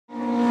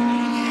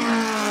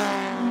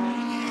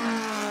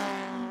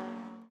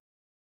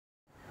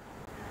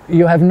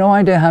you have no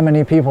idea how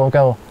many people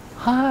go,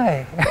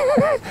 "Hi,"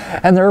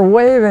 and they're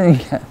waving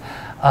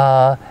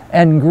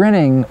and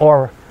grinning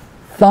or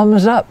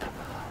thumbs up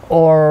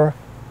or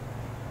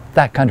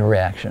that kind of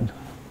reaction.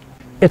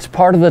 It's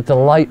part of the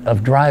delight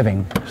of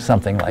driving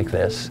something like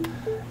this.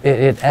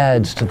 It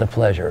adds to the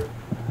pleasure.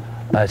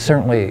 I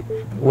certainly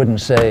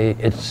wouldn't say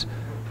it's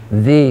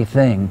the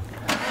thing,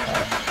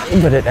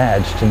 but it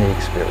adds to the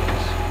experience.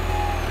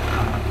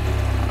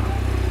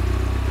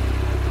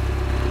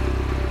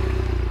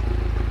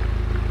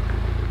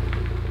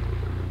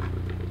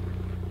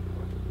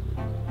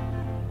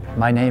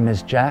 My name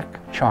is Jack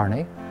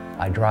Charney.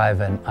 I drive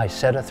an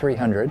Isetta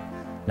 300,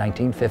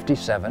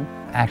 1957.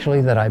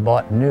 Actually, that I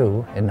bought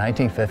new in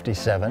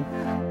 1957.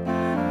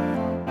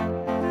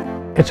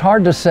 It's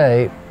hard to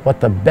say what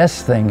the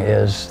best thing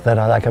is that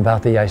I like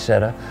about the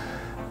Isetta,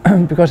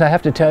 because I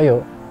have to tell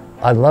you,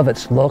 I love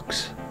its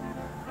looks.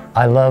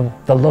 I love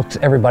the looks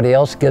everybody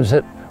else gives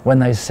it when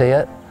they see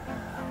it.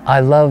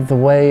 I love the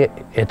way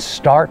it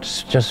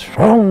starts, just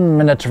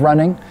boom, and it's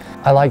running.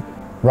 I like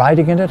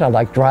riding in it, I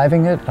like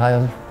driving it,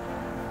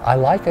 I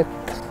like it.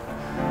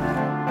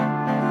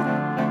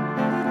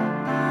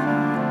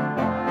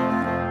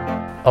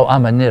 Oh,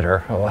 I'm a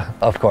knitter,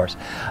 of course.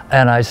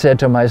 And I said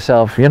to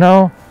myself, you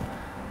know,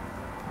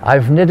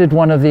 I've knitted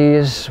one of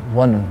these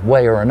one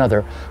way or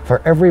another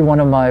for every one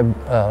of my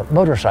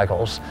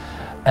motorcycles.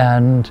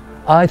 And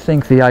I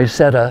think the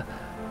Isetta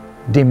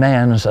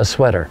demands a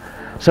sweater.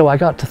 So I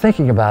got to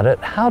thinking about it,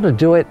 how to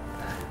do it.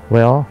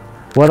 Well,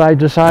 what I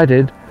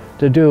decided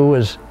to do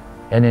was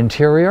an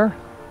interior,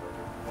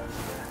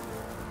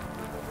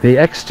 the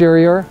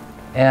exterior,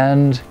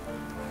 and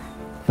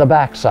the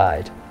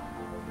backside.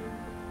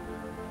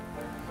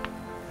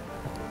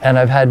 And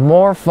I've had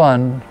more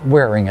fun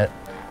wearing it.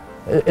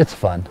 It's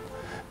fun.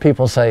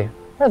 People say,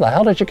 where the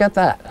hell did you get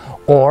that?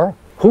 Or,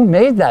 who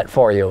made that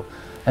for you?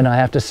 And I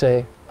have to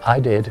say, I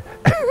did.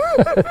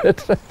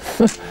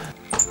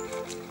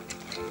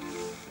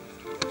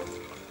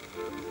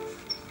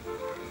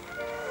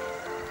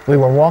 We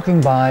were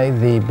walking by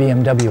the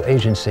BMW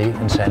agency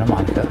in Santa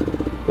Monica.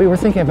 We were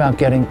thinking about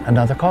getting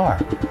another car.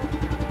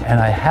 And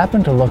I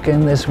happened to look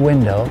in this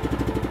window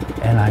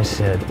and I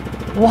said,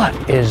 what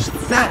is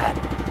that?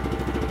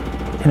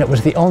 And it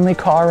was the only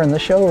car in the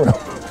showroom.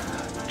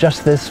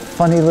 Just this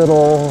funny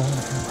little,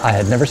 I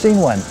had never seen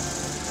one.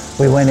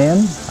 We went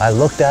in, I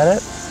looked at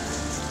it.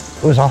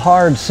 It was a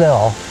hard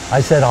sell.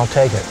 I said, I'll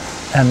take it.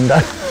 And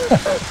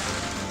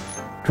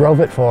drove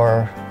it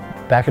for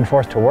back and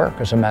forth to work,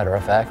 as a matter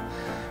of fact.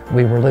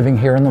 We were living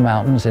here in the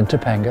mountains in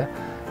Topanga,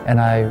 and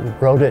I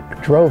drove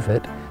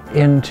it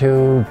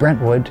into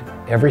Brentwood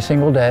every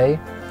single day.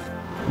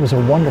 It was a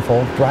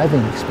wonderful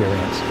driving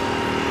experience.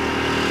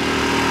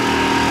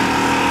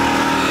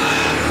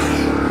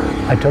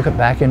 I took it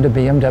back into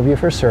BMW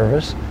for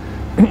service,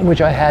 which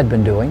I had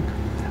been doing,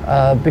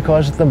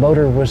 because the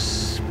motor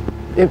was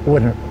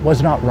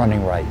not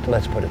running right,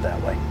 let's put it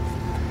that way.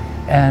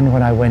 And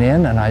when I went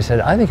in and I said,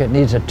 I think it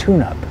needs a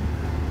tune-up.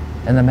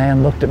 And the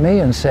man looked at me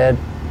and said,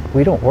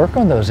 we don't work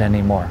on those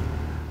anymore.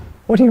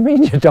 What do you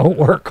mean you don't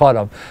work on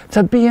them? It's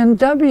a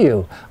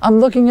BMW. I'm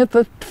looking at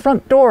the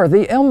front door,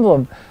 the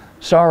emblem.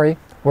 Sorry,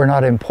 we're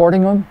not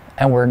importing them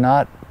and we're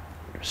not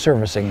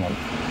servicing them.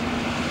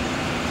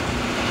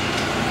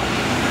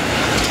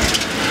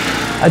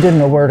 I didn't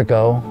know where to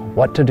go,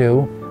 what to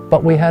do,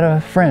 but we had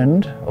a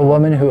friend, a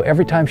woman who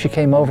every time she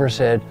came over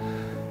said,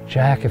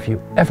 Jack, if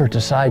you ever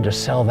decide to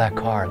sell that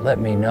car, let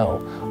me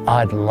know.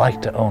 I'd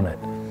like to own it.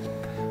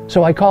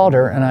 So I called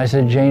her and I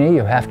said, Janie,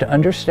 you have to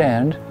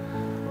understand,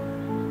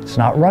 it's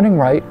not running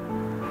right.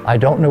 I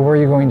don't know where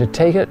you're going to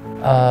take it,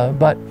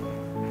 but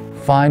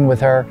fine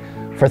with her.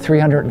 For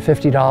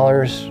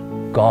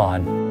 $350,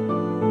 gone.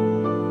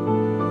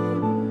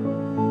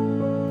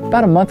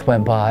 About a month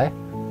went by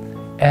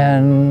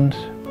and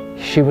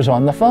she was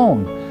on the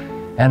phone.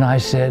 And I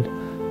said,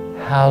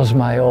 how's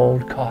my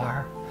old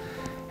car?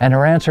 And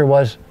her answer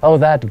was, oh,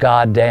 that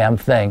goddamn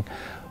thing.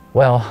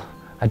 Well,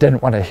 I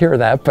didn't want to hear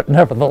that, but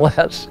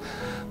nevertheless,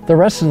 the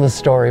rest of the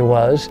story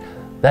was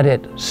that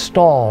it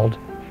stalled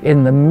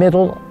in the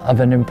middle of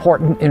an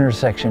important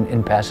intersection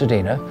in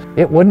Pasadena.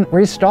 It wouldn't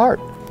restart.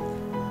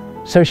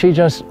 So she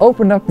just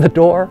opened up the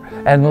door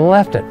and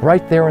left it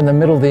right there in the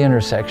middle of the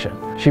intersection.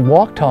 She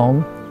walked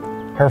home,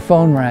 her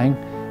phone rang,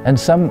 and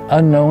some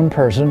unknown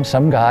person,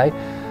 some guy,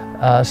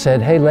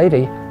 said, hey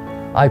lady,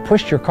 I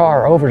pushed your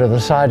car over to the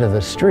side of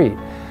the street,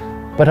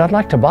 but I'd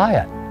like to buy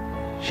it.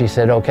 She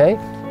said, okay.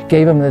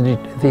 Gave him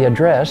the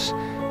address.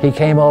 He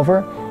came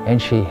over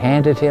and she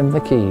handed him the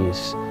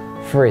keys,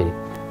 free.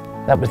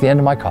 That was the end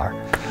of my car.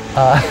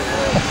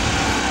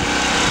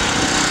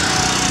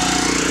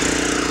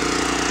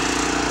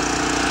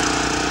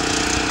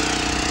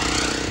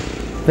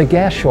 The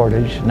gas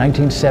shortage,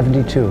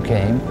 1972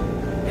 came,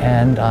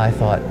 and I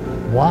thought,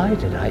 why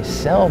did I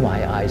sell my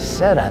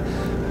Isetta?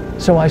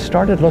 So I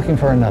started looking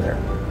for another.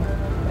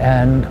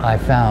 And I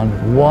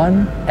found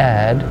one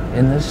ad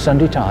in the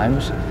Sunday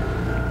Times.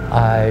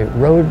 I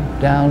rode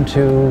down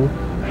to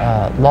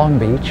Long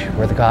Beach,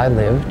 where the guy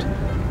lived,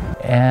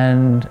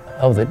 And,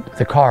 oh,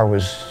 the car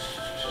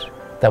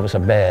that was a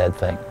bad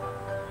thing.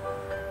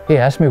 He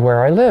asked me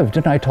where I lived,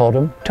 and I told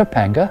him,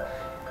 Topanga.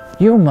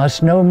 You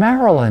must know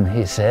Marilyn,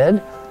 he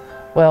said.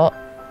 Well,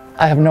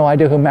 I have no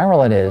idea who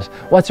Marilyn is.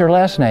 What's her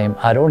last name?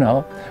 I don't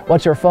know.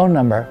 What's her phone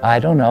number? I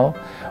don't know.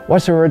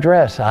 What's her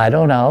address? I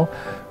don't know.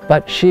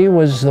 But she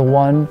was the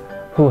one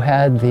who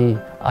had the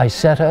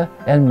Isetta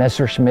and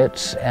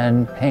Messerschmitts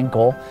and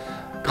Henkel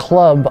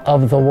Club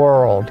of the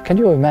World. Can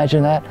you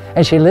imagine that?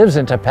 And she lives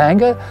in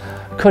Topanga?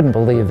 Couldn't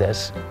believe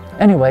this.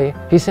 Anyway,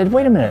 he said,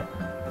 wait a minute.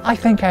 I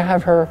think I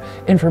have her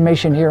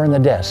information here in the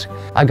desk.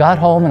 I got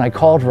home and I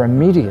called her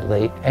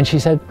immediately, and she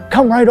said,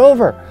 come right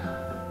over.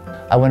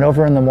 I went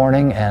over in the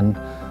morning and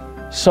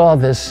saw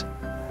this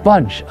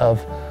bunch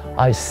of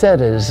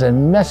Isettas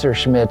and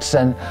Messerschmitts,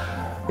 and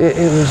it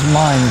was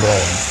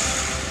mind-blowing.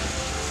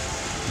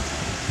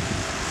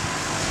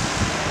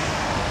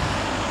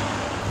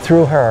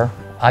 Through her,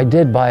 I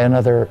did buy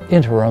another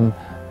interim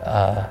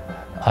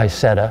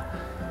Isetta,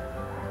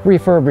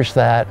 refurbished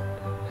that.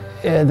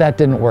 That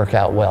didn't work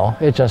out well.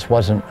 It just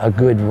wasn't a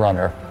good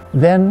runner.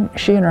 Then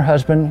she and her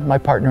husband, my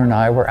partner and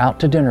I, were out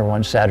to dinner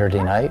one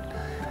Saturday night,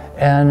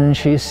 and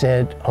she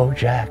said, oh,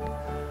 Jack,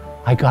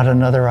 I got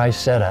another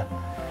Isetta.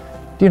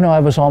 Do you know, I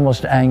was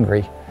almost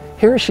angry.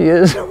 Here she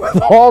is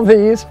with all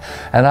these,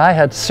 and I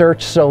had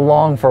searched so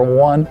long for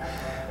one.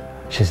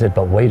 She said,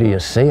 but wait till you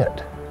see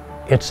it.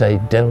 It's a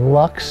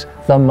deluxe,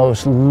 the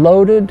most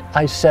loaded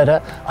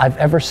Isetta I've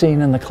ever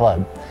seen in the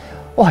club.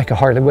 Well, I could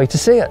hardly wait to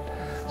see it.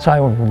 So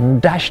I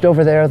dashed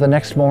over there the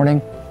next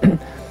morning,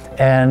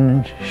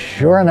 and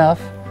sure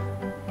enough,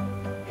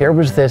 here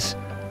was this.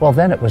 Well,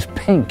 then it was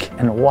pink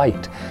and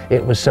white.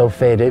 It was so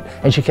faded.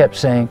 And she kept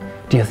saying,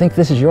 do you think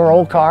this is your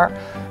old car?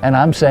 And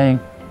I'm saying,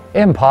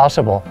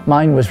 impossible.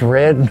 Mine was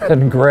red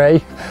and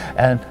gray.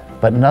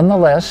 But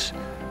nonetheless,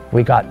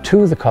 we got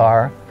to the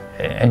car,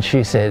 and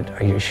she said,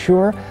 are you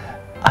sure?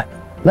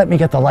 Let me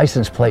get the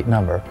license plate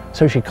number.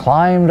 So she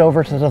climbed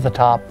over to the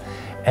top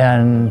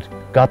and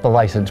got the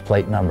license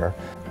plate number.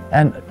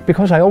 And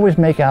because I always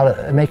make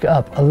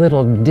up a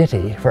little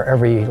ditty for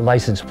every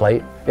license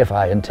plate, if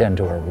I intend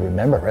to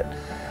remember it,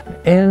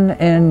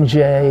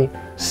 NNJ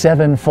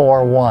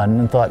 741,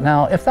 and thought,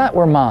 now if that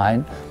were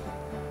mine,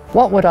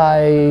 what would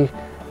I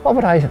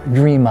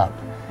dream up?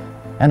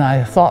 And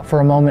I thought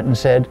for a moment and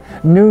said,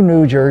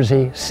 New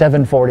Jersey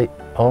 740.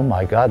 Oh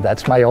my God,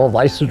 that's my old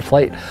license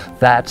plate.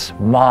 That's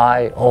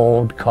my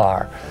old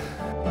car.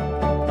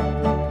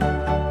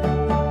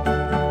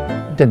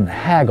 Didn't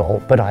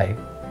haggle, but I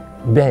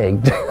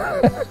begged,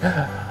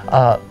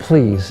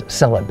 please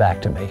sell it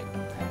back to me.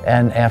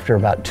 And after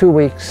about 2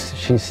 weeks,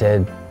 she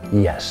said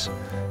yes.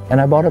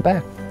 And I bought it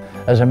back.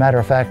 As a matter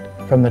of fact,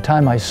 from the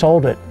time I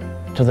sold it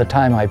to the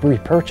time I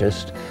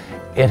repurchased,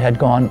 it had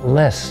gone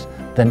less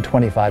than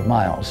 25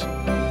 miles.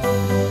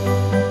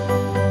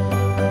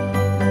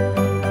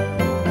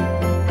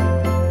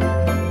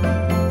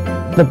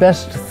 The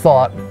best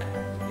thought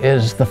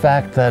is the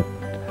fact that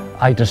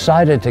I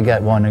decided to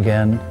get one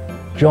again,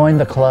 joined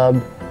the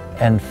club,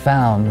 and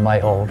found my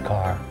old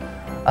car.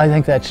 I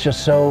think that's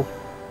just so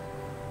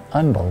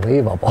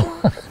unbelievable.